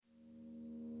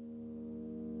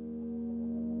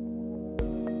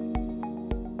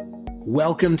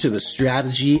Welcome to the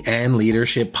Strategy and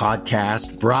Leadership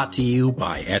Podcast, brought to you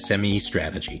by SME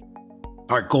Strategy.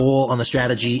 Our goal on the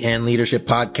Strategy and Leadership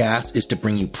Podcast is to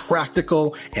bring you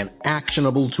practical and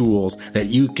actionable tools that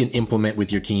you can implement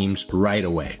with your teams right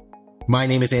away. My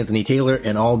name is Anthony Taylor,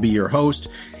 and I'll be your host.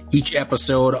 Each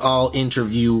episode, I'll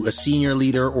interview a senior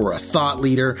leader or a thought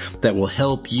leader that will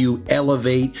help you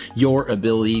elevate your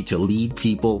ability to lead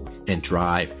people and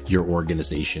drive your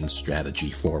organization's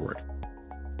strategy forward.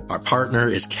 Our partner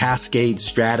is Cascade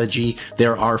Strategy.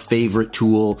 They're our favorite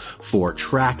tool for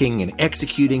tracking and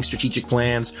executing strategic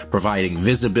plans, providing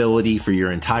visibility for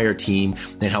your entire team,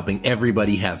 and helping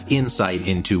everybody have insight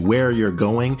into where you're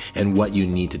going and what you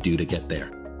need to do to get there.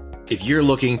 If you're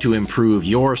looking to improve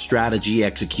your strategy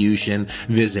execution,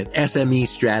 visit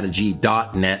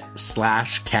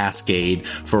smestrategy.net/cascade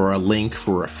for a link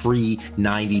for a free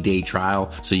 90-day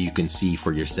trial so you can see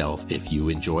for yourself if you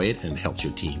enjoy it and it helps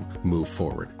your team move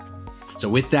forward. So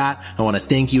with that, I want to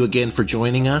thank you again for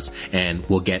joining us, and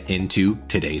we'll get into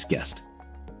today's guest.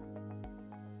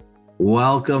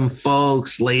 Welcome,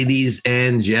 folks, ladies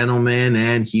and gentlemen,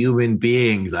 and human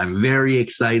beings. I'm very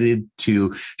excited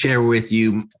to share with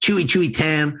you Chuy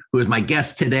Tan, who is my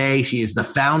guest today. She is the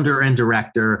founder and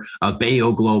director of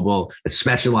Bayo Global, that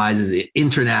specializes in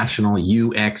international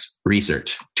UX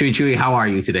research. Chuy, how are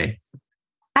you today?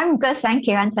 I'm good. Thank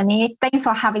you, Anthony. Thanks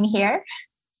for having me here.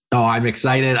 Oh, I'm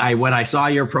excited. When I saw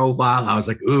your profile, I was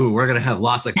like, ooh, we're going to have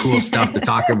lots of cool stuff to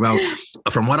talk about.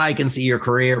 From what I can see, your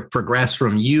career progressed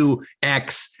from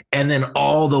UX and then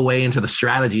all the way into the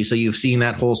strategy. So you've seen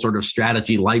that whole sort of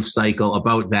strategy life cycle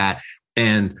about that.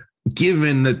 And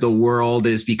given that the world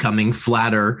is becoming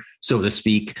flatter, so to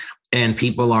speak, and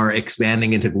people are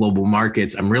expanding into global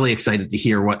markets, I'm really excited to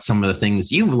hear what some of the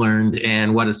things you've learned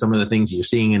and what are some of the things you're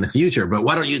seeing in the future. But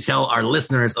why don't you tell our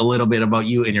listeners a little bit about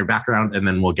you and your background, and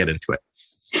then we'll get into it.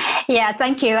 Yeah,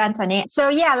 thank you, Anthony.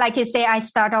 So like you say, I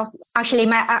start off, actually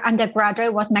my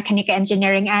undergraduate was mechanical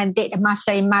engineering and did a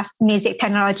master in music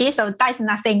technology. So that's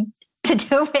nothing to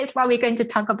do with what we're going to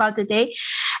talk about today.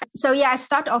 So I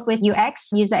start off with UX,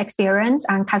 user experience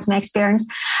and customer experience.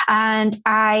 And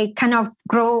I kind of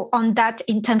grow on that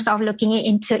in terms of looking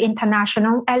into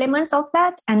international elements of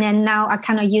that. And then now I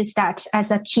kind of use that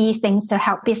as a key things to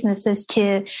help businesses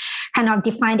to kind of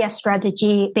define their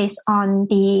strategy based on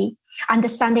the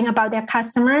understanding about their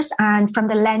customers and from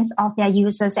the lens of their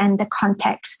users and the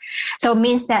context. So it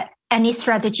means that any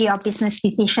strategy or business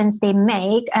decisions they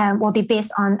make will be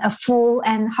based on a full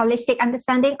and holistic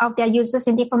understanding of their users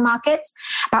in different markets,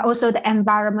 but also the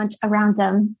environment around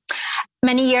them.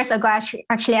 Many years ago,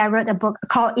 actually, I wrote a book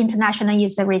called International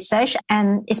User Research,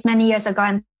 and it's many years ago.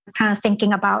 I'm kind of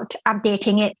thinking about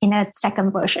updating it in a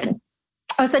second version.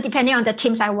 Also, depending on the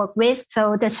teams I work with,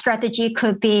 so the strategy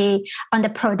could be on the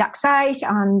product side,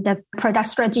 on the product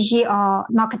strategy or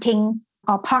marketing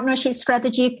or partnership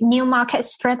strategy, new market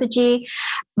strategy,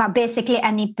 but basically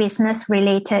any business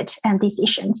related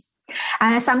decisions.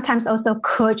 And I sometimes also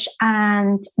coach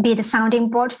and be the sounding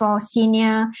board for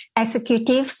senior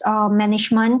executives or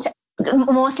management,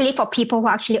 mostly for people who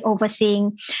are actually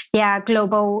overseeing their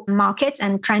global markets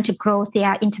and trying to grow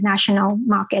their international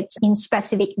markets in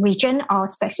specific region or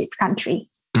specific country.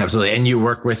 Absolutely. And you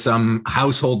work with some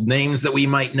household names that we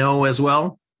might know as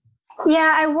well?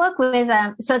 Yeah, I work with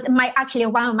so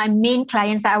one of my main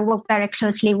clients that I work very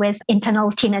closely with internal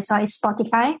team as well is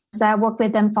Spotify. So I work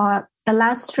with them for the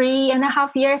last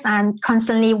 3.5 years and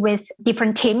constantly with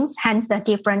different teams, hence the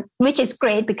different, which is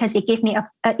great because it gives me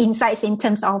insights in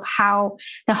terms of how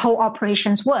the whole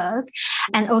operations work.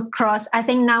 And across, I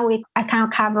think now I kind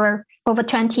of cover over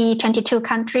 22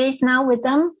 countries now with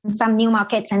them, some new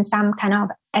markets and some kind of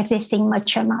existing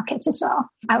mature markets as well.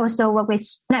 I also work with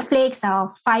Netflix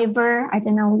or Fiverr. I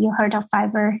don't know, you heard of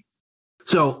Fiverr?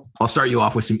 So I'll start you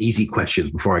off with some easy questions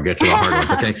before I get to the hard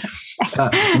ones, okay?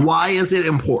 Why is it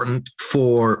important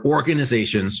for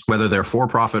organizations, whether they're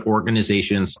for-profit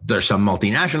organizations, there's some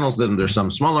multinationals, then there's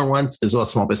some smaller ones, as well as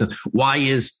small business. Why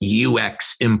is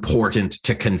UX important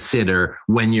to consider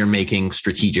when you're making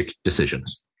strategic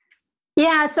decisions?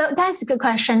 Yeah, so that's a good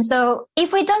question. So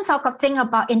if we don't think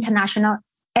about international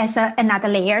as another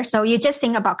layer, so you just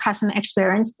think about customer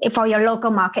experience. For your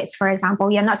local markets, for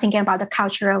example, you're not thinking about the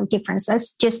cultural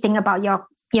differences. Just think about your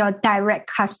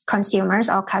direct consumers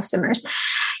or customers.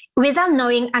 Without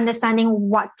understanding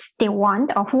what they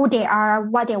want or who they are,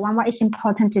 what they want, what is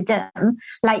important to them,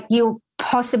 like you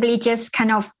possibly just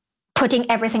kind of putting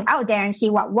everything out there and see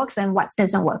what works and what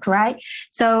doesn't work, right?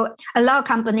 So a lot of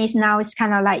companies now is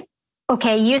kind of like,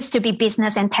 okay, used to be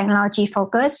business and technology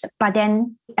focused, but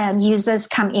then users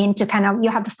come in to kind of,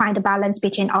 you have to find the balance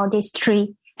between all these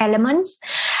three elements.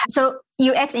 So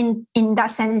UX in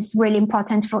that sense is really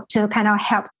important to kind of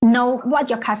help know what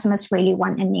your customers really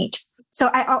want and need. So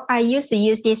I used to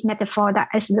use this metaphor that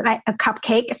is like a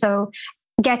cupcake. So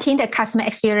getting the customer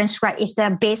experience right is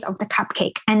the base of the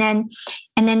cupcake. And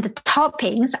then the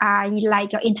toppings are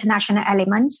like your international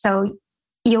elements. So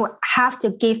you have to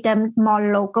give them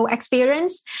more local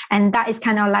experience. And that is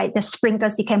kind of like the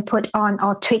sprinkles you can put on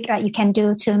or tweak that you can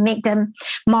do to make them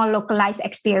more localized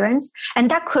experience.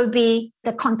 And that could be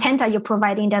the content that you're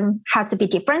providing them has to be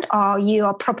different, or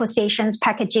your propositions,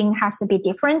 packaging has to be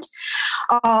different,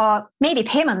 or maybe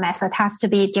payment method has to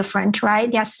be different,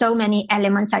 right? There are so many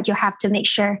elements that you have to make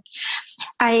sure.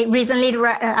 I recently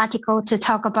read an article to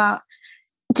talk about,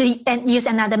 to use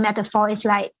another metaphor, is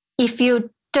like if you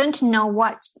don't know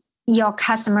what your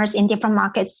customers in different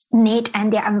markets need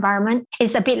and their environment,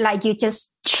 it's a bit like you just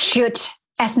shoot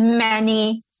as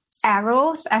many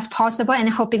arrows as possible and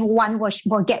hoping one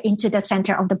will get into the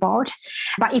center of the board.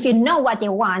 But if you know what they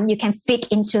want, you can fit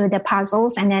into the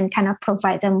puzzles and then kind of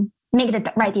provide them, make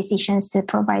the right decisions to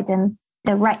provide them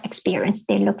the right experience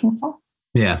they're looking for.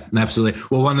 Yeah, absolutely.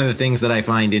 Well, one of the things that I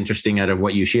find interesting out of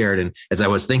what you shared, and as I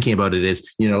was thinking about it, is,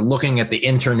 looking at the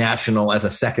international as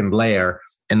a second layer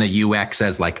and the UX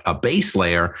as like a base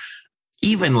layer,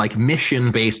 even like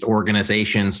mission-based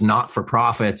organizations,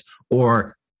 not-for-profits,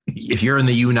 or if you're in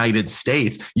the United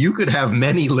States, you could have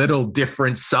many little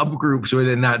different subgroups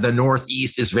within that. The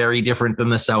Northeast is very different than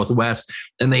the Southwest,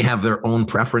 and they have their own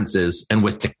preferences. And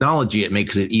with technology, it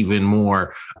makes it even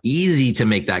more easy to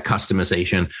make that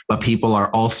customization. But people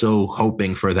are also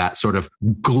hoping for that sort of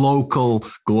global,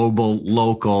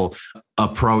 local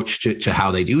approach to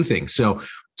how they do things. So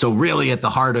really at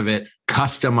the heart of it,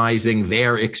 customizing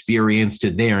their experience to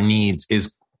their needs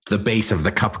is the base of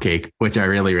the cupcake, which I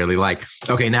really, really like.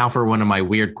 Okay, now for one of my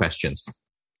weird questions.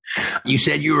 You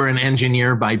said you were an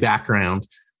engineer by background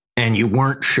and you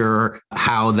weren't sure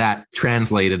how that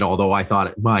translated, although I thought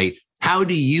it might. How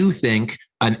do you think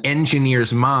an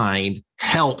engineer's mind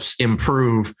helps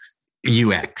improve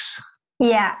UX?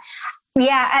 Yeah,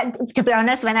 to be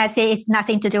honest, when I say it's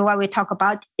nothing to do what we talk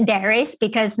about, there is,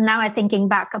 because now I'm thinking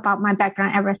back about my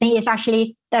background, everything is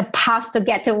actually the path to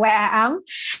get to where I am.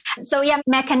 So yeah,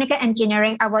 mechanical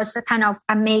engineering, I was kind of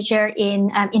a major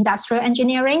in industrial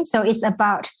engineering.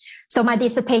 So my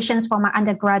dissertations for my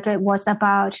undergraduate was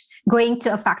about going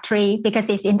to a factory, because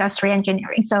it's industrial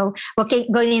engineering. So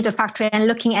going into a factory and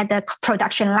looking at the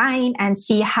production line and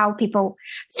see how people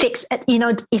fix it,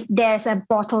 if there's a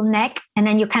bottleneck, and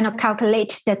then you kind of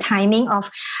calculate the timing of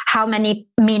how many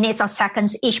minutes or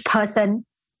seconds each person.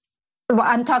 Well,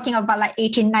 I'm talking about like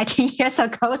 18, 19 years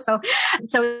ago. So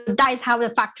that is how the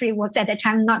factory works at the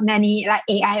time. Not many like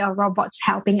AI or robots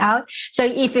helping out. So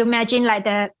if you imagine like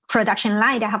the production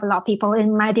line, they have a lot of people.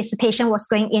 In my dissertation was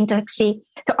going in to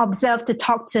observe, to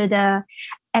talk to the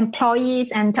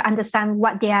employees and to understand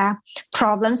what their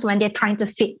problems when they're trying to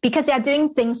fit, because they are doing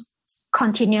things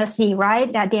continuously,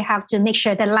 right? That they have to make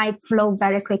sure the line flow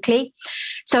very quickly.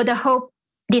 So the whole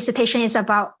dissertation is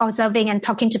about observing and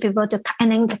talking to people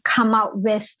and then come out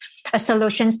with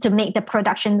solutions to make the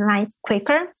production lines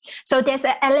quicker. So there's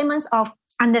elements of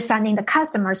understanding the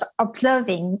customers,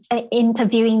 observing,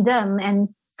 interviewing them, and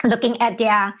looking at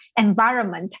their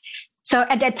environment. So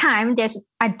at that time,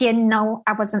 I didn't know,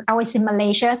 I was in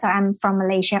Malaysia, so I'm from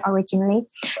Malaysia originally.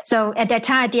 So at that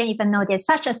time, I didn't even know there's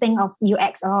such a thing of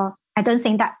UX, or I don't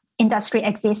think that industry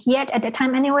exists yet at the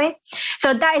time anyway.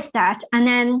 So that is that. And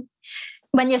then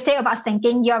when you say about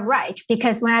thinking, you're right.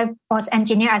 Because when I was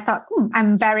engineer, I thought,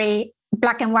 I'm very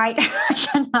black and white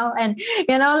rational and,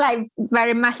 like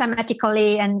very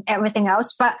mathematically and everything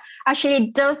else. But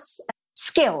actually those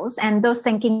skills and those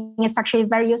thinking is actually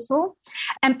very useful.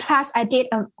 And plus I did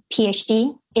a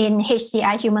PhD in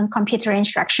HCI, human computer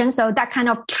instruction. So that kind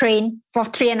of trained for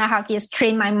 3.5 years,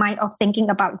 trained my mind of thinking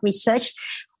about research.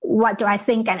 What do I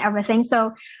think and everything.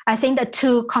 So I think the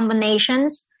two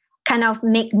combinations kind of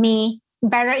make me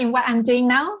better in what I'm doing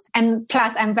now. And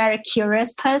plus I'm a very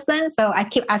curious person. So I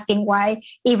keep asking why,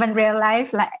 even real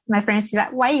life, like my friends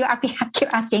like, why you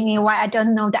keep asking me why I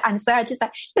don't know the answer. I just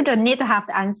like, you don't need to have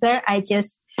the answer. I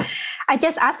just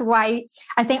ask why.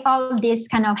 I think all this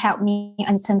kind of helped me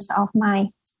in terms of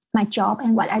my job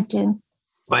and what I do.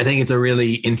 I think it's a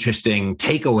really interesting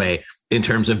takeaway in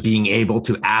terms of being able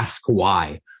to ask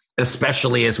why.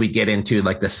 especially as we get into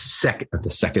like the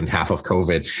second half of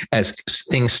COVID, as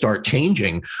things start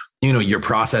changing, your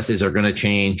processes are going to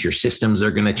change, your systems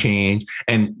are going to change.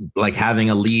 And like having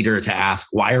a leader to ask,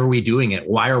 why are we doing it?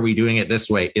 Why are we doing it this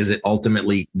way? Is it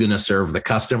ultimately going to serve the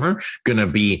customer? Going to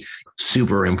be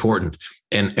super important.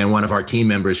 And one of our team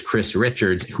members, Chris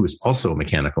Richards, who is also a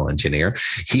mechanical engineer,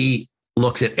 he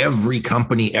looks at every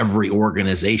company, every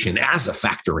organization as a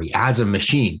factory, as a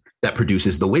machine that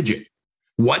produces the widget.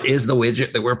 What is the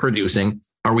widget that we're producing?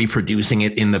 Are we producing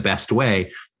it in the best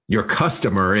way? Your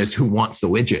customer is who wants the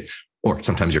widget, or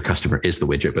sometimes your customer is the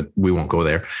widget, but we won't go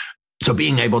there. So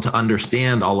being able to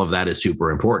understand all of that is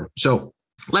super important. So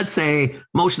let's say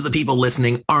most of the people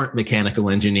listening aren't mechanical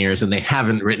engineers and they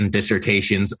haven't written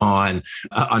dissertations on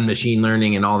machine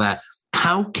learning and all that.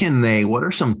 What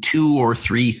are some 2 or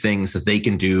 3 things that they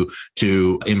can do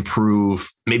to improve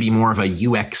maybe more of a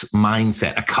UX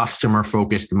mindset, a customer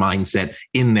focused mindset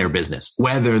in their business,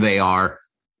 whether they are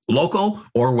local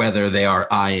or whether they are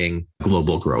eyeing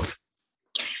global growth?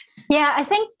 Yeah, I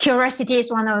think curiosity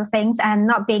is one of the things, and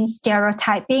not being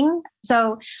stereotyping.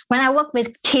 So when I work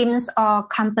with teams or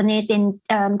companies in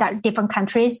that different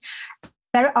countries,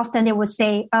 very often they would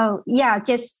say, oh, yeah,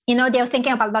 just, they were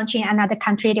thinking about launching another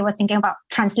country. They were thinking about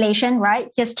translation, right?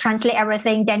 Just translate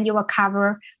everything. Then you will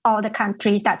cover all the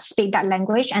countries that speak that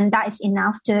language. And that is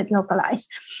enough to localize.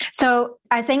 So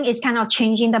I think it's kind of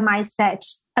changing the mindset.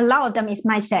 A lot of them is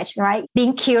mindset, right?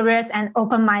 Being curious and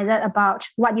open-minded about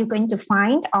what you're going to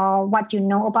find or what you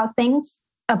know about things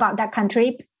about that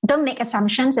country. Don't make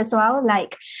assumptions as well.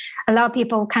 Like a lot of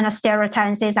people kind of stereotype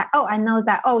and say, like, oh, I know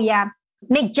that. Oh, yeah.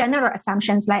 Make general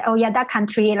assumptions like, oh yeah, that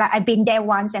country, like I've been there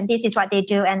once and this is what they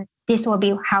do and this will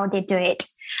be how they do it.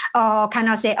 Or kind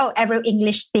of say, oh, every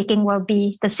English speaking will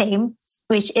be the same,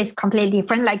 which is completely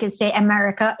different. Like you say,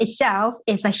 America itself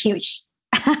is a huge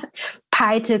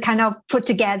pie to kind of put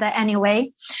together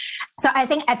anyway. So I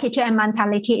think attitude and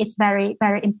mentality is very,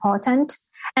 very important.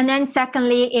 And then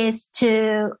secondly is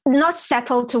to not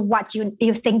settle to what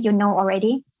you think you know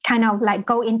already, kind of like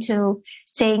go into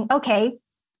saying, okay,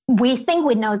 we think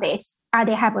we know this. Are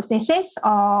they hypotheses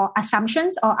or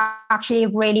assumptions, or actually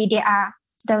really they are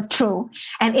the truth?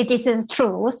 And if this is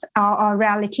truth or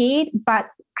reality, but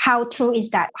how true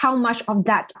is that? How much of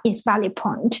that is valid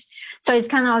point? So it's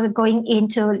kind of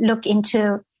look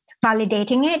into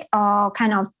validating it or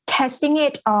kind of testing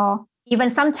it, or even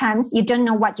sometimes you don't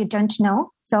know what you don't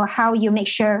know. So how you make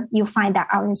sure you find that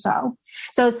out as well.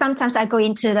 So sometimes I go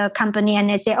into the company and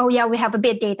they say, oh yeah, we have a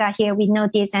bit of data here. We know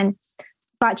this,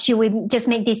 but should we just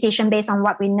make decision based on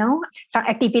what we know? Some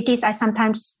activities I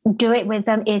sometimes do it with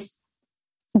them is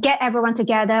get everyone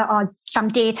together or some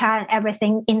data and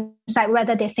everything inside,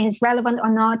 whether they think it's relevant or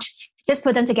not. Just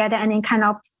put them together and then kind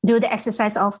of do the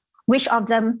exercise of which of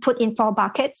them put in 4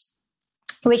 buckets,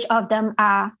 which of them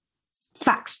are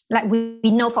facts, like we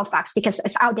know for facts because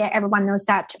it's out there, everyone knows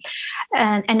that.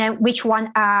 And then which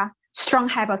one are strong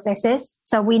hypotheses.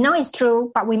 So we know it's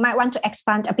true, but we might want to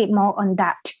expand a bit more on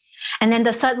that. And then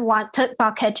the third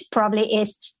bucket probably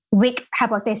is weak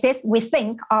hypothesis. We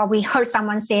think or we heard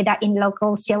someone say that in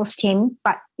local sales team,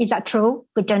 but is that true?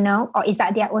 We don't know. Or is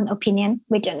that their own opinion?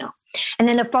 We don't know. And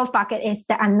then the 4th bucket is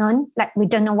the unknown, like we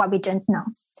don't know what we don't know.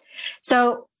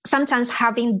 So sometimes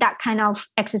having that kind of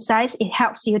exercise, it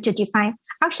helps you to define,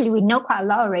 actually, we know quite a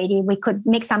lot already. We could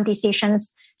make some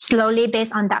decisions slowly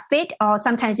based on that bit. Or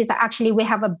sometimes it's actually we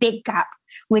have a big gap.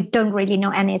 We don't really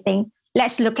know anything.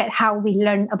 Let's look at how we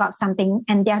learn about something.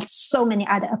 And there are so many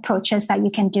other approaches that you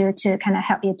can do to kind of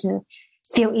help you to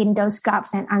fill in those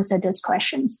gaps and answer those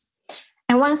questions.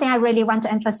 And one thing I really want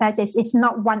to emphasize is it's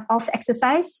not one-off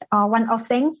exercise or one-off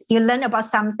things. You learn about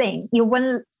something. You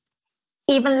won't,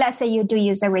 even let's say you do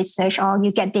user research or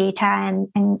you get data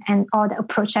and all the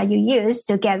approach that you use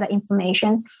to gather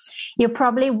information, you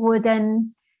probably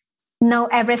wouldn't know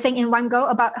everything in one go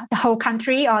about the whole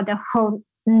country or the whole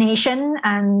nation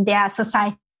and their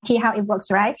society, how it works,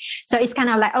 right? So it's kind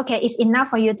of like, okay, it's enough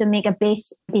for you to make a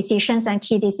base decisions and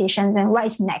key decisions. And what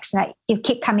is next? Like you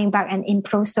keep coming back and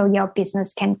improve so your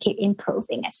business can keep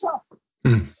improving as well.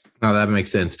 Oh, that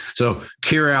makes sense. So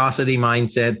curiosity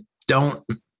mindset, don't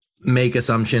make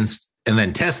assumptions, and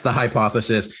then test the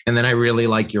hypothesis. And then I really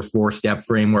like your 4-step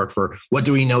framework for what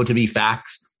do we know to be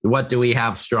facts? What do we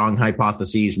have strong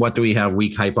hypotheses? What do we have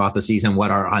weak hypotheses? And what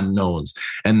are unknowns?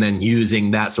 And then using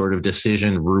that sort of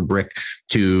decision rubric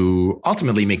to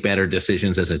ultimately make better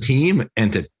decisions as a team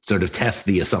and to sort of test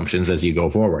the assumptions as you go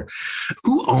forward.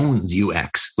 Who owns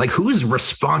UX? Like whose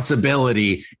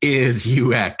responsibility is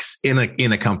UX in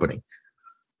a company?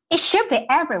 It should be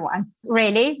everyone,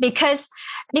 really, because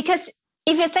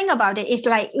if you think about it, it's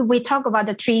like we talk about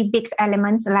the three big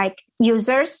elements like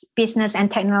users, business,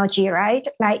 and technology, right?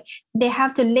 Like they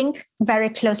have to link very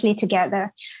closely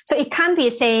together. So it can't be,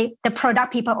 say, the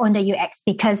product people own the UX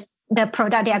because the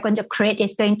product they are going to create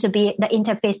is going to be the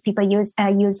interface people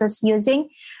users using.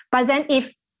 But then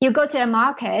if you go to a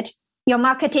market, your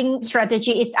marketing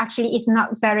strategy is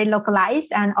not very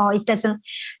localized or it doesn't,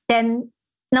 then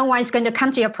no one is going to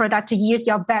come to your product to use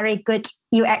your very good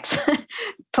UX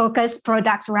focused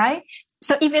products, right?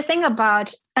 So if you think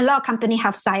about, a lot of companies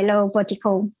have silo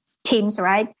vertical teams,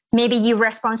 right? Maybe you're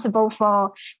responsible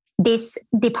for this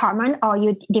department or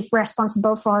you're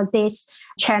responsible for these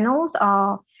channels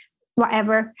or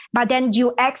whatever. But then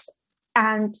UX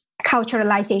and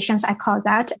culturalizations, I call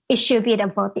that, it should be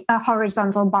a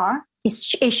horizontal bar.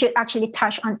 It should actually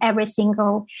touch on every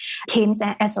single teams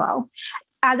as well.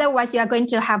 Otherwise, you are going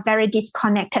to have very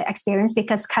disconnected experience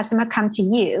because customer come to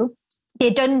you. They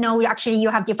don't know actually you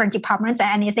have different departments and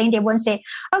anything. They won't say,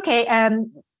 okay,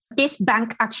 this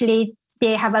bank actually,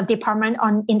 they have a department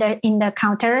in the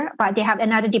counter, but they have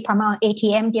another department on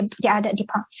ATM, the other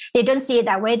department. They don't see it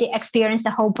that way. They experience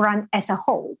the whole brand as a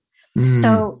whole.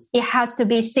 So it has to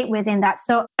be sit within that.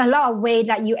 So a lot of ways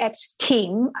that UX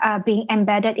team being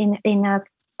embedded in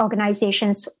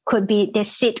organizations could be they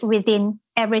sit within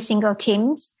every single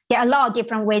teams. There are a lot of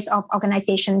different ways of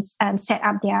organizations set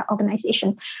up their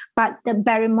organization. But the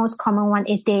very most common one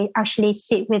is they actually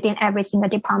sit within every single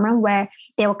department where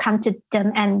they will come to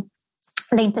them and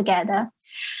link together.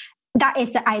 That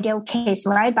is the ideal case,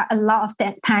 right? But a lot of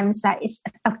the times a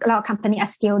lot of companies are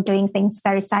still doing things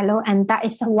very silo. And that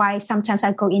is why sometimes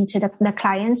I go into the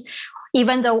clients,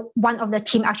 even though one of the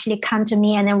team actually come to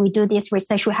me and then we do this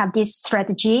research, we have this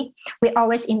strategy. We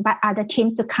always invite other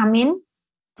teams to come in,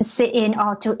 to sit in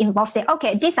or to involve, say,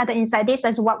 okay, these are the insights. This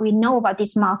is what we know about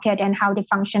this market and how they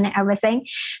function and everything.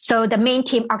 So the main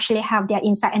team actually have their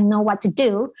insight and know what to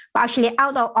do. But actually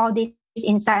out of all these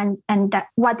insight and that,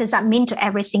 what does that mean to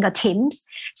every single team?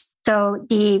 So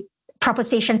the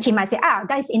proposition team might say,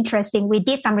 that is interesting. We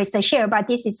did some research here, but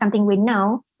this is something we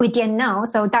didn't know.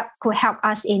 So that could help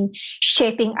us in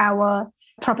shaping our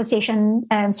proposition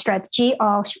strategy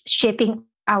or shaping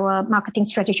our marketing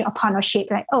strategy or partnership.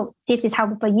 Like, this is how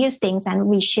people use things and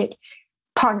we should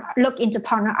look into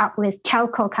partner up with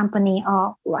telco company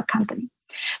or what company.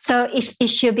 So it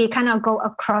should be kind of go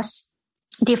across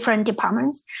different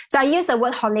departments. So I use the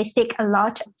word holistic a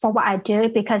lot for what I do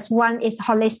because one is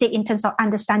holistic in terms of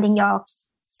understanding your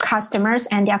customers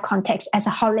and their context as a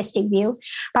holistic view,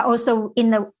 but also in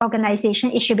the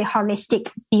organization, it should be holistic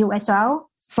view as well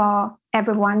for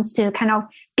everyone to kind of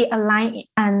be aligned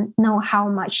and know how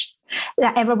much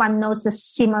that everyone knows the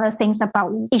similar things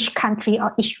about each country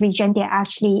or each region they're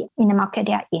actually in the market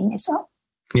they're in as well.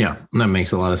 Yeah, that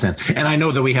makes a lot of sense. And I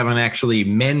know that we haven't actually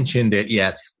mentioned it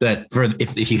yet, that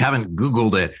if you haven't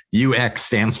Googled it, UX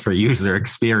stands for user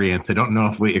experience. I don't know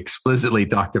if we explicitly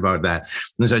talked about that.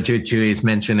 And so Julie is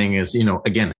mentioning is,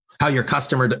 again, how your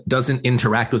customer doesn't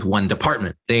interact with one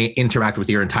department. They interact with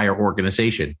your entire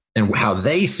organization. And how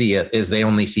they see it is they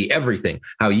only see everything.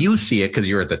 How you see it, because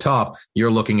you're at the top,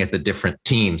 you're looking at the different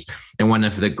teams. And one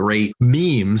of the great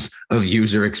memes of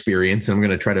user experience, and I'm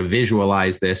going to try to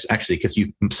visualize this actually, because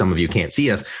some of you can't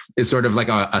see us, is sort of like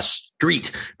a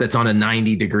street that's on a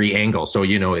 90-degree angle. So,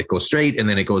 it goes straight and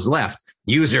then it goes left.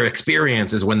 User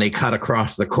experience is when they cut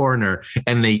across the corner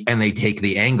and they take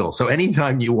the angle. So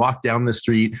anytime you walk down the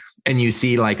street and you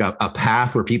see like a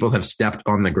path where people have stepped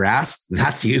on the grass,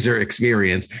 that's user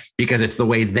experience, because it's the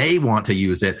way they want to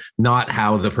use it, not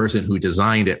how the person who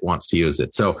designed it wants to use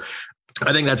it. So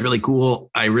I think that's really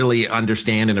cool. I really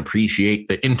understand and appreciate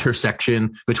the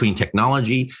intersection between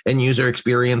technology and user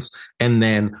experience. And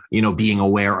then, being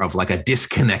aware of like a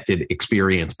disconnected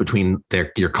experience between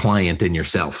your client and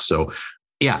yourself. So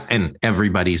yeah, and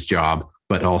everybody's job,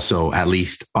 but also at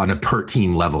least on a per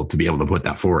team level to be able to put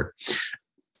that forward.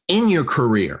 In your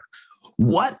career,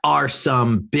 what are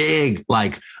some big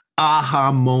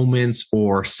aha moments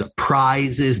or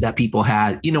surprises that people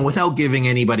had, without giving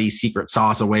anybody's secret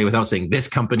sauce away, without saying this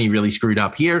company really screwed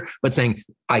up here, but saying,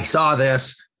 I saw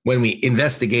this when we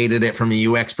investigated it from a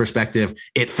UX perspective,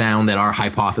 it found that our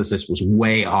hypothesis was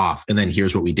way off. And then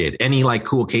here's what we did. Any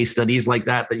cool case studies like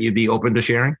that you'd be open to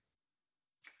sharing?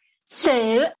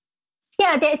 So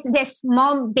yeah, there's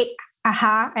more big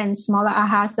aha and smaller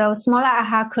aha. So smaller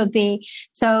aha could be,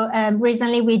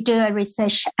 recently we do a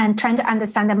research and trying to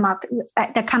understand the market.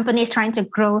 The company is trying to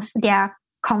grow their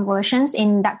conversions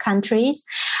in that countries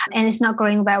and it's not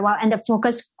growing very well. And the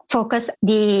focus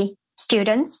the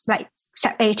students,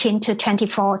 18 to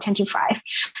 24, 25.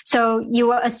 So you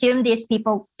will assume these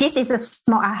people, this is a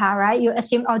small aha, right? You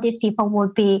assume all these people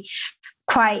would be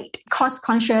quite cost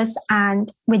conscious,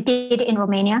 and we did it in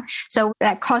Romania. So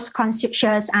like cost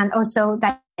conscious, and also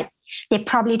that they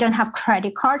probably don't have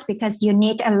credit card because you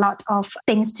need a lot of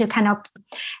things to kind of,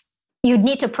 you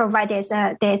need to provide there's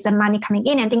a money coming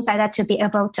in and things like that to be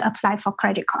able to apply for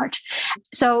credit card.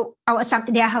 So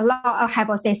there are a lot of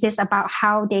hypotheses about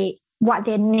what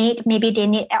they need. Maybe they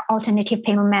need alternative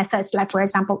payment methods, like for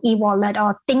example, e-wallet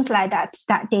or things like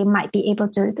that they might be able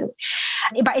to do.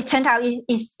 But it turned out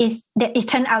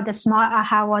the small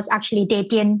aha was actually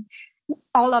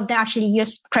all of them actually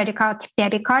use credit card,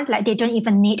 debit card, like they don't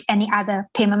even need any other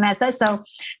payment method. So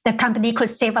the company could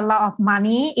save a lot of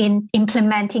money in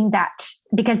implementing that,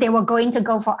 because they were going to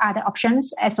go for other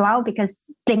options as well, because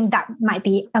I think that might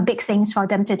be a big thing for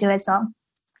them to do as well.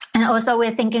 And also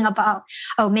we're thinking about,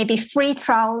 maybe free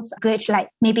trials, good, like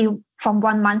maybe from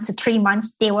 1 month to 3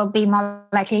 months, they will be more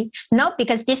likely. No,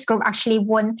 because this group actually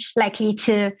won't likely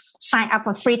to sign up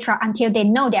for free trial until they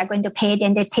know they are going to pay,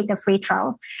 then they take the free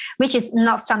trial, which is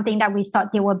not something that we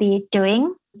thought they will be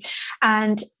doing.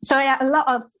 And so there are a lot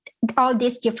of all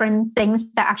these different things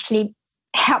that actually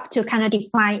help to kind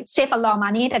of save a lot of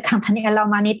money, the company a lot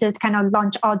of money to kind of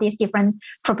launch all these different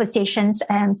propositions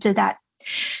to that.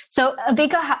 So a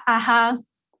bigger aha.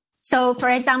 So for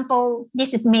example,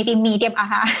 this is maybe medium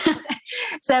aha.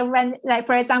 So when, like,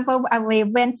 for example, we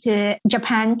went to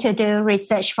Japan to do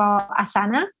research for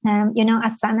Asana,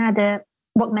 Asana, the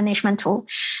work management tool.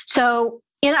 So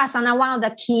in Asana, one of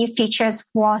the key features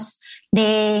was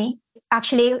one of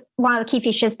the key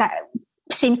features that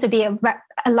seems to be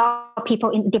a lot of people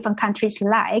in different countries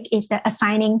like is the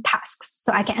assigning tasks.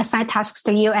 So I can assign tasks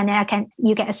to you, and then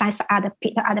you can assign to other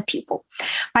people.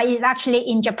 But it's actually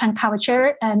in Japan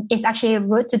culture, it's actually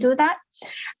rude to do that.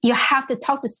 You have to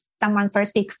talk to someone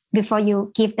first before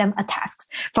you give them a task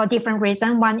for different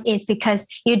reasons. One is because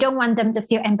you don't want them to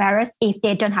feel embarrassed if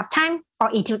they don't have time,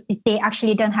 or if they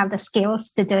actually don't have the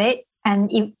skills to do it.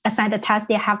 And you assign the task,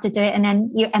 they have to do it, and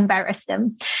then you embarrass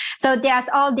them. So there's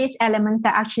all these elements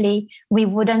that actually we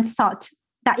wouldn't thought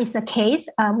that is the case.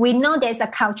 We know there's a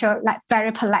culture, like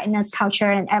very politeness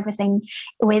culture and everything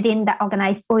within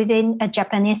a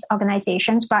Japanese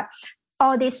organizations, but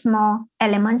all these small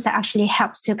elements that actually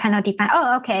helps to kind of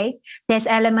define, there's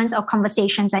elements of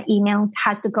conversations and email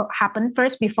has to happen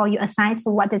first before you assign. So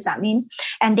what does that mean?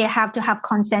 And they have to have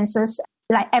consensus,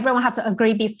 like everyone have to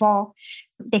agree before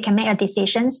they can make a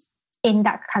decisions in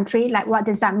that country. Like what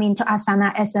does that mean to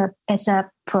Asana as a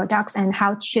product, and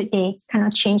how should they kind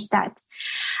of change that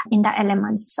in that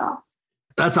element? So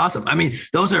that's awesome. I mean,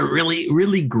 those are really,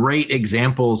 really great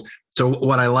examples. So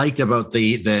what I liked about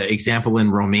the example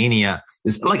in Romania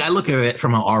is, like, I look at it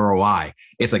from an ROI.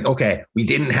 It's like, okay, we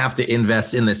didn't have to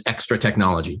invest in this extra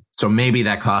technology. So maybe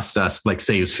that cost us, like,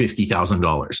 saves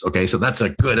 $50,000. Okay. So that's a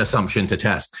good assumption to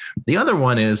test. The other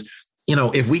one is,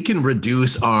 if we can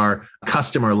reduce our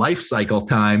customer life cycle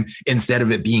time, instead of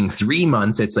it being 3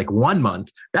 months, it's like 1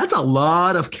 month. That's a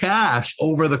lot of cash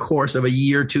over the course of a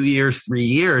year, 2 years, 3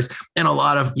 years. And a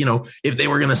lot of, if they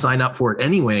were going to sign up for it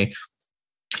anyway,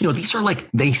 these are like,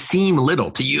 they seem little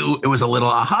to you. It was a little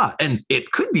aha, and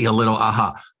it could be a little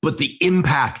aha, but the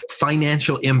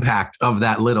financial impact of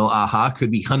that little aha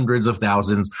could be hundreds of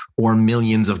thousands or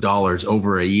millions of dollars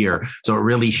over a year. So it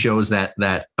really shows that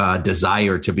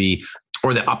desire to be,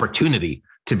 or the opportunity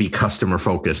to be customer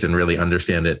focused and really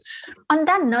understand it. On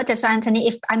that note as well, Anthony,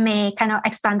 if I may kind of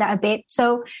expand that a bit.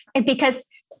 So because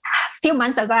a few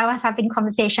months ago, I was having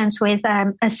conversations with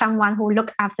someone who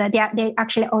looked after they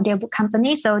actually audiobook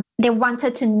company. So they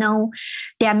wanted to know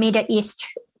their Middle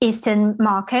Eastern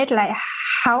market, like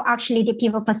how actually the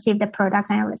people perceive the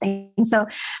products and everything. So,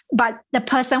 but the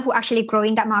person who actually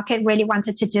growing that market really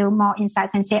wanted to do more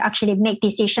insights and say actually make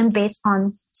decisions based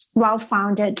on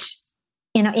well-founded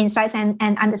insights and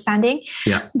understanding.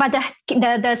 Yeah. But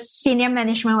the senior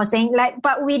management was saying, like,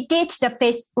 but we did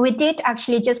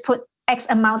actually just put X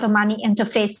amount of money into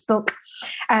Facebook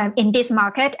in this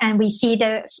market, and we see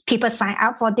the people sign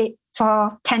up for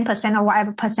 10% or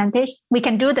whatever percentage. We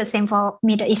can do the same for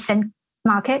Middle Eastern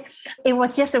market. It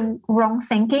was just a wrong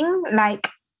thinking. Like,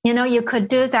 you could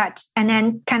do that, and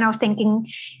then kind of thinking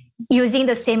using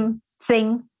the same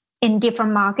thing in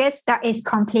different markets. That is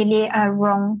completely a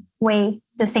wrong way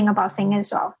to think about things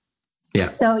as well.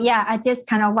 Yeah. So I just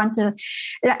kind of want to,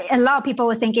 like, a lot of people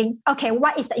were thinking, okay,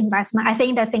 what is the investment? I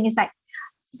think the thing is, like,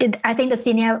 I think the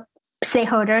senior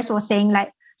stakeholders were saying,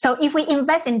 like, so if we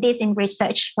invest in this in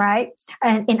research, right,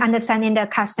 and in understanding the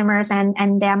customers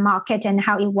and their market and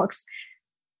how it works,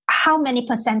 how many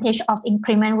percentage of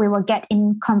increment we will get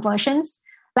in conversions.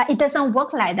 Like it doesn't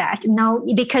work like that. No,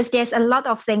 because there's a lot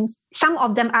of things. Some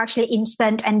of them are actually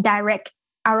instant and direct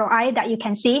ROI that you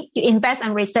can see. You invest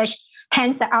in research,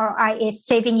 hence the ROI is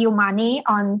saving you money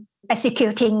on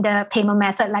executing the payment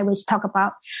method like we talked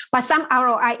about. But some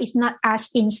ROI is not as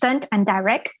instant and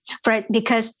direct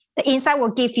because the insight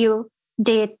will give you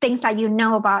the things that you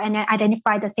know about and then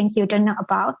identify the things you don't know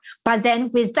about. But then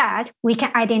with that, we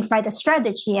can identify the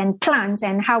strategy and plans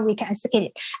and how we can execute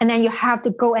it. And then you have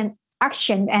to go and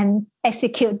action and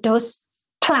execute those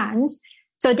plans.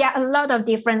 So there are a lot of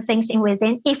different things in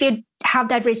within. If you have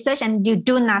that research and you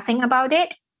do nothing about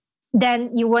it,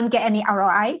 then you won't get any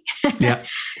ROI. Yeah.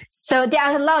 So there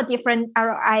are a lot of different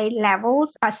ROI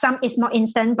levels, but some is more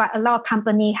instant, but a lot of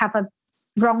companies have a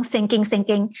wrong thinking,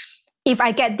 if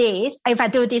I get this, if I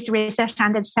do this research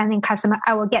understanding customer,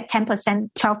 I will get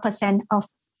 10%, 12% of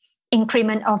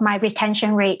increment of my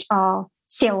retention rate or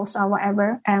sales or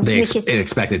whatever. They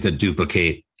expect it to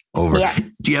duplicate over. Yeah.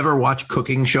 Do you ever watch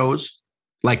cooking shows?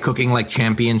 Like cooking, like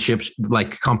championships,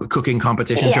 like cooking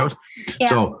competition shows? Yeah.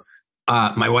 So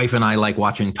my wife and I like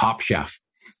watching Top Chef.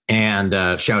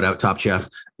 And shout out Top Chef.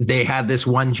 They had this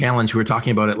one challenge. We were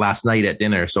talking about it last night at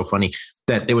dinner. So funny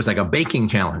that it was like a baking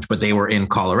challenge, but they were in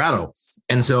Colorado.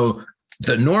 And so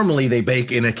normally they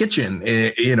bake in a kitchen,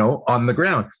 on the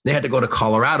ground. They had to go to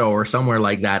Colorado or somewhere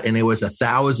like that. And it was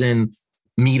 1,000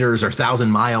 meters or 1,000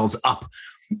 miles up.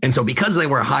 And so because they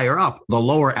were higher up, the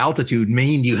lower altitude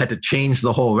meant you had to change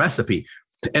the whole recipe.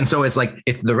 And so it's like,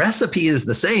 if the recipe is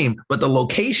the same, but the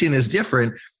location is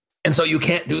different. And so you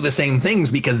can't do the same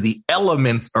things because the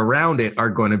elements around it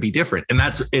are going to be different. And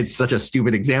it's such a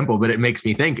stupid example, but it makes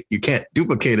me think you can't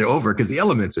duplicate it over because the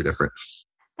elements are different.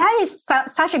 That is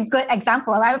such a good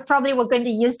example. I probably were going to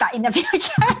use that in the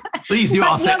future. Please do.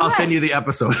 I'll send you the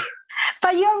episode.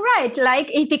 But you're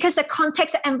right, because the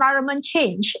context and environment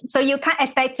change. So you can't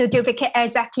expect to duplicate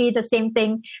exactly the same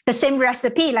thing, the same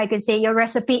recipe. Like you say, your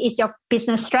recipe is your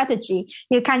business strategy.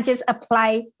 You can't just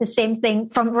apply the same thing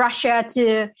from Russia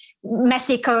to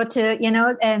Mexico to,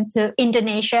 and to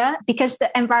Indonesia, because the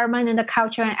environment and the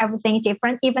culture and everything is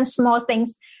different. Even small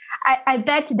things. I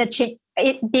bet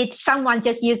did someone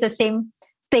just use the same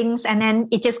things and then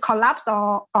it just collapsed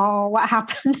or what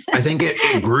happened? I think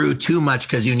it grew too much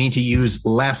because you need to use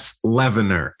less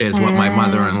leavener is what my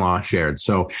mother-in-law shared.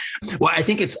 So, well, I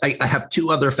think I have two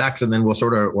other facts and then we'll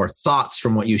or thoughts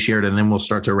from what you shared and then we'll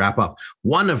start to wrap up.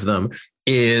 One of them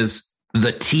is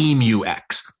the team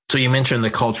UX. So you mentioned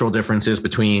the cultural differences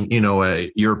between,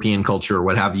 a European culture or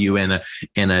what have you and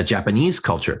a Japanese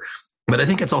culture. But I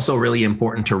think it's also really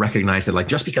important to recognize that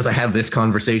just because I have this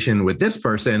conversation with this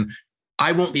person,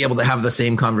 I won't be able to have the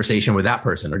same conversation with that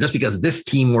person. Or just because this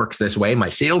team works this way, my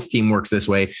sales team works this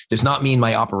way, does not mean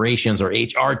my operations or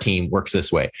HR team works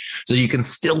this way. So you can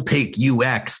still take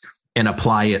UX and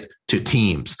apply it to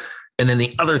teams. And then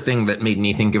the other thing that made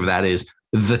me think of that is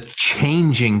the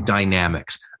changing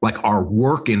dynamics, like our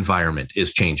work environment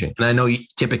is changing. And I know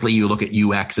typically you look at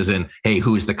UX as in, hey,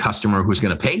 who's the customer who's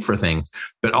going to pay for things?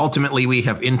 But ultimately we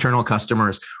have internal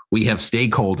customers, we have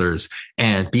stakeholders,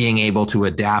 and being able to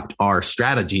adapt our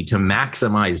strategy to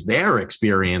maximize their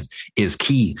experience is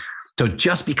key. So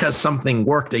just because something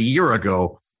worked a year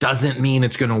ago doesn't mean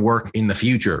it's going to work in the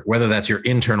future, whether that's your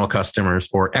internal customers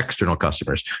or external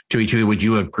customers. Chui, would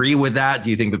you agree with that? Do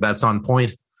you think that that's on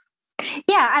point?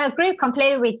 Yeah, I agree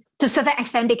completely to a certain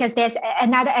extent because there's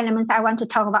another element I want to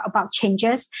talk about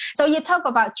changes. So you talk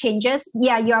about changes.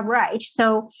 Yeah, you are right.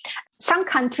 So some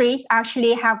countries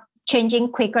actually have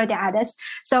changing quicker than others.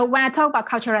 So when I talk about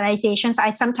culturalizations,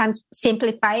 I sometimes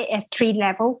simplify it as 3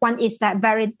 levels. One is that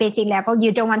very basic level.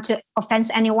 You don't want to offend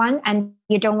anyone and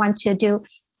you don't want to do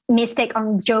mistake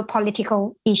on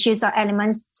geopolitical issues or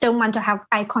elements. Don't want to have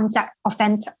icons that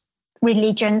offend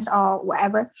religions or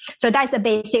whatever. So that's the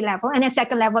basic level. And the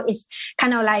second level is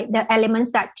kind of like the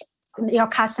elements that your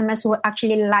customers would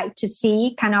actually like to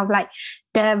see, kind of like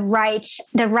the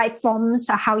right forms,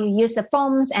 or how you use the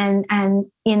forms and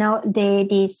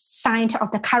the sign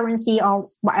of the currency or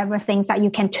whatever things that you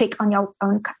can tweak on your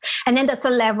own. And then the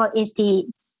third level is the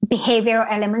behavioral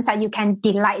elements that you can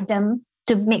delight them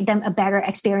to make them a better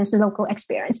experience, local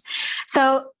experience.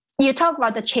 So you talk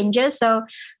about the changes. So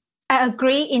I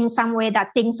agree in some way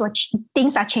that things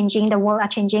are changing, the world are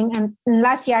changing. And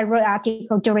last year I wrote an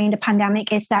article during the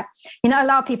pandemic is that, a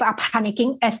lot of people are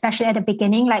panicking, especially at the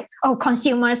beginning, like,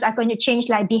 consumers are going to change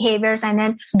like behaviors, and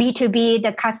then B2B,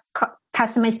 the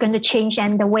customer is going to change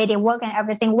and the way they work and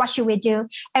everything. What should we do?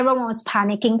 Everyone was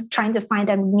panicking, trying to find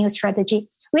a new strategy,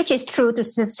 which is true to a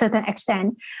certain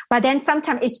extent. But then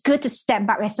sometimes it's good to step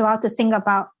back as well to think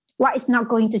about what is not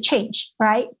going to change,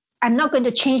 right? I'm not going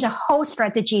to change the whole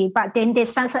strategy, but then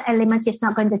there's certain elements is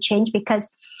not going to change because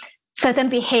certain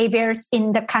behaviors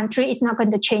in the country is not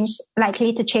going to change,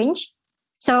 likely to change.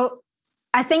 So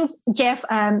I think Jeff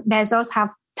Bezos have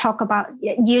talked about,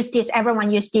 everyone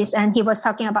use this. And he was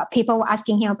talking about people were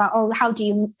asking him about, how do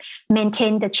you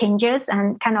maintain the changes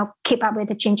and kind of keep up with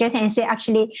the changes? And he said,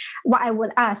 actually, what I would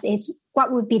ask is,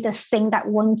 what would be the thing that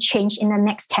won't change in the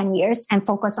next 10 years and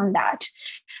focus on that?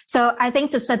 So I think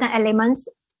to certain elements,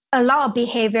 a lot of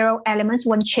behavioral elements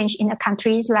won't change in the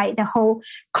countries, like the whole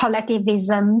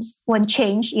collectivisms won't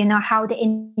change, how they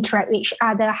interact with each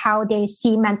other, how they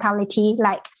see mentality,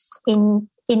 like in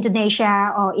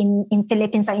Indonesia or in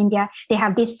Philippines or India, they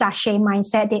have this sachet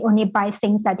mindset. They only buy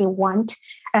things that they want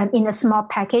in a small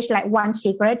package, like one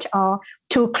cigarette or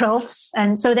 2 clothes,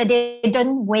 and so that they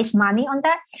don't waste money on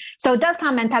that. So that kind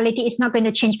of mentality is not going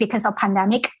to change because of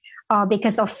pandemic or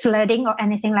because of flooding or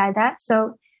anything like that.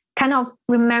 So kind of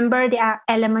remember there are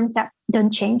elements that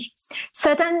don't change.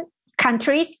 Certain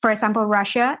countries, for example,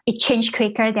 Russia, it changed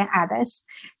quicker than others.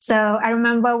 So I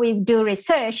remember we do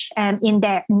research in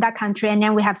that country, and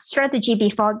then we have strategy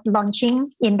before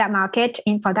launching in that market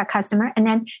for that customer. And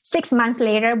then 6 months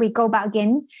later, we go back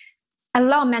again. A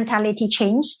lot of mentality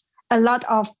changed. A lot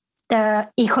of the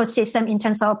ecosystem in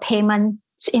terms of payment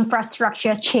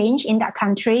infrastructure change in that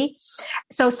country.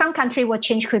 So some country will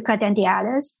change quicker than the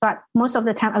others, but most of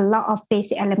the time, a lot of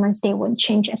basic elements, they won't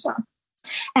change as well.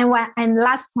 And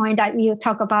last point that you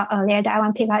talked about earlier that I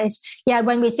want to pick out is,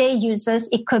 when we say users,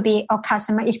 it could be our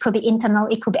customer, it could be internal,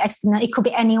 it could be external, it could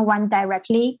be anyone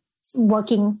directly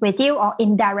working with you or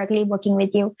indirectly working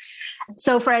with you.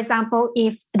 So for example,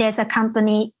 if there's a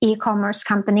company, e-commerce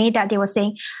company that they were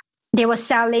saying, they were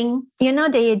selling,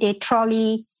 the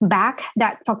trolley bag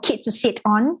that for kids to sit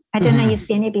on. I don't know if you've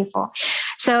seen it before.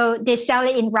 So they sell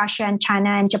it in Russia and China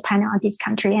and Japan and all these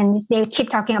countries. And they keep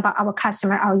talking about our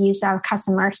customer, our user, our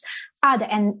customers are the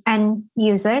end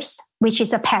users, which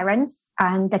is the parents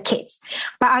and the kids.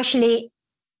 But actually,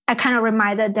 I kind of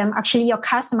reminded them, actually, your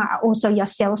customer are also your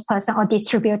salesperson or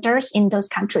distributors in those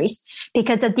countries,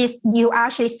 because you are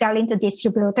actually selling to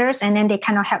distributors and then they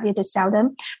cannot help you to sell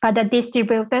them. But the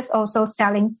distributors also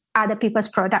selling other people's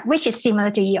product, which is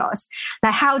similar to yours.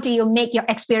 Like, how do you make your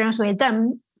experience with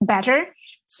them better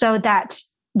so that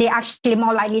they're actually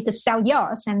more likely to sell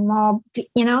yours and more,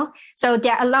 So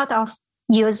there are a lot of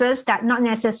users that not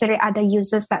necessarily are the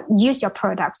users that use your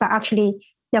products, but actually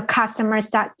your customers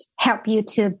that help you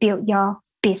to build your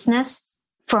business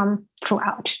from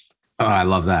throughout. Oh, I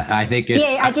love that. I think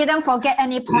it's... Yeah, I didn't forget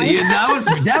any points.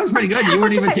 That was pretty good. You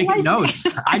weren't even taking notes.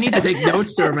 I need to take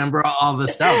notes to remember all the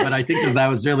stuff, but I think that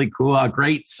was really cool. A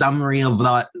great summary of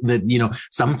that,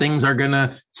 some things are going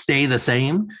to stay the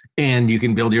same and you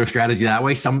can build your strategy that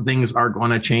way. Some things are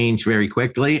going to change very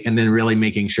quickly, and then really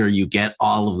making sure you get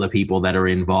all of the people that are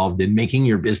involved in making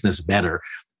your business better.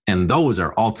 And those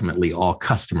are ultimately all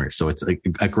customers. So it's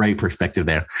a great perspective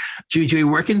there. Chewy,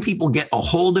 where can people get a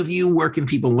hold of you? Where can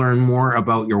people learn more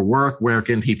about your work? Where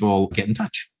can people get in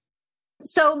touch?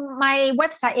 So my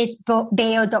website is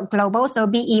beyo.global. So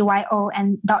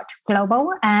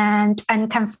BEYON.global. And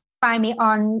can find me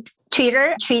on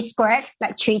Twitter, Tree Squared,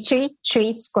 like Tree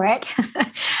Squared.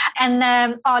 And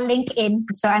on LinkedIn.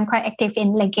 So I'm quite active in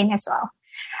LinkedIn as well.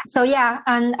 So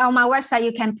and on my website,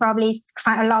 you can probably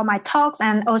find a lot of my talks.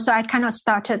 And also I kind of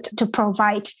started to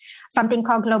provide something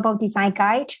called Global Design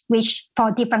Guide, which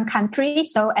for different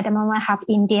countries. So at the moment I have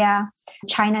India,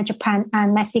 China, Japan,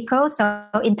 and Mexico. So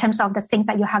in terms of the things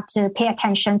that you have to pay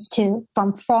attention to,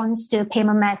 from fonts to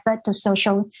payment method to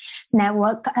social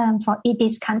network for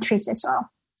these countries as well.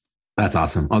 That's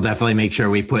awesome. I'll definitely make sure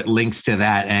we put links to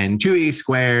that. And Chewy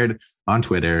Squared on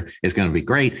Twitter is going to be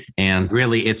great. And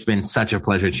really, it's been such a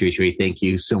pleasure, Chewy. Thank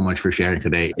you so much for sharing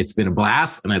today. It's been a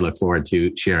blast, and I look forward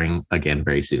to sharing again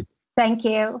very soon. Thank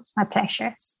you. My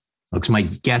pleasure. Folks, my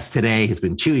guest today has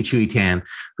been Chewy Tan,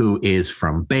 who is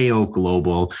from Beyo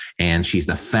Global, and she's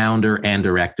the founder and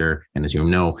director. And as you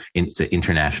know, it's an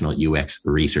international UX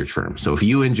research firm. So if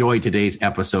you enjoyed today's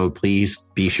episode, please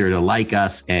be sure to like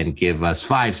us and give us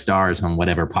 5 stars on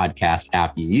whatever podcast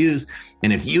app you use.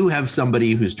 And if you have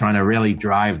somebody who's trying to really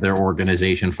drive their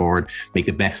organization forward, make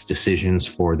the best decisions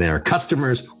for their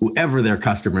customers, whoever their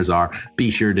customers are,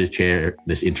 be sure to share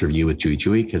this interview with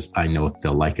Chewy, because I know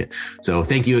they'll like it. So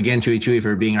thank you again, Chewy,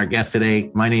 for being our guest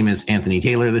today. My name is Anthony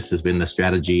Taylor. This has been the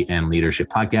Strategy and Leadership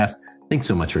Podcast. Thanks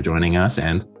so much for joining us,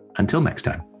 and until next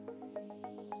time.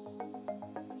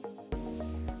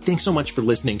 Thanks so much for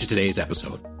listening to today's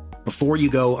episode. Before you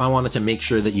go, I wanted to make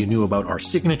sure that you knew about our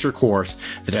signature course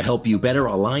that'll help you better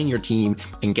align your team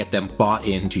and get them bought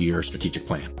into your strategic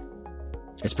plan.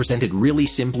 It's presented really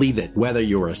simply that whether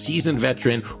you're a seasoned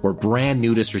veteran or brand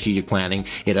new to strategic planning,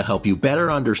 it'll help you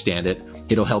better understand it,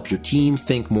 it'll help your team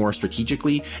think more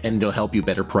strategically, and it'll help you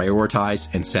better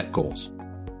prioritize and set goals.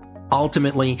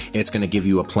 Ultimately, it's going to give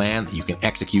you a plan that you can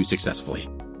execute successfully.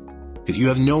 Because you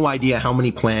have no idea how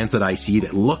many plans that I see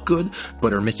that look good,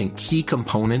 but are missing key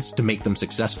components to make them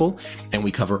successful, and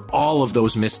we cover all of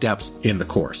those missteps in the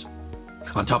course.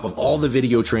 On top of all the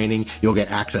video training, you'll get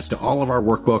access to all of our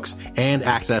workbooks and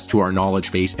access to our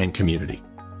knowledge base and community.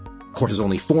 The course is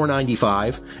only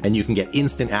 $4.95, and you can get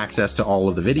instant access to all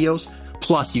of the videos.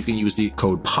 Plus, you can use the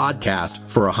code PODCAST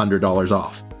for $100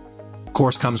 off. The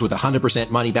course comes with a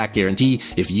 100% money back guarantee.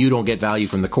 If you don't get value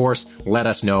from the course, let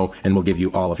us know and we'll give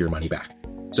you all of your money back.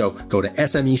 So go to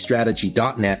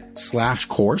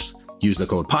smestrategy.net/course. Use the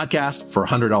code podcast for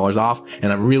 $100 off.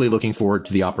 And I'm really looking forward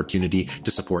to the opportunity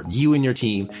to support you and your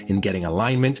team in getting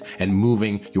alignment and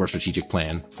moving your strategic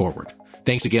plan forward.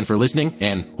 Thanks again for listening,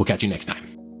 and we'll catch you next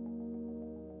time.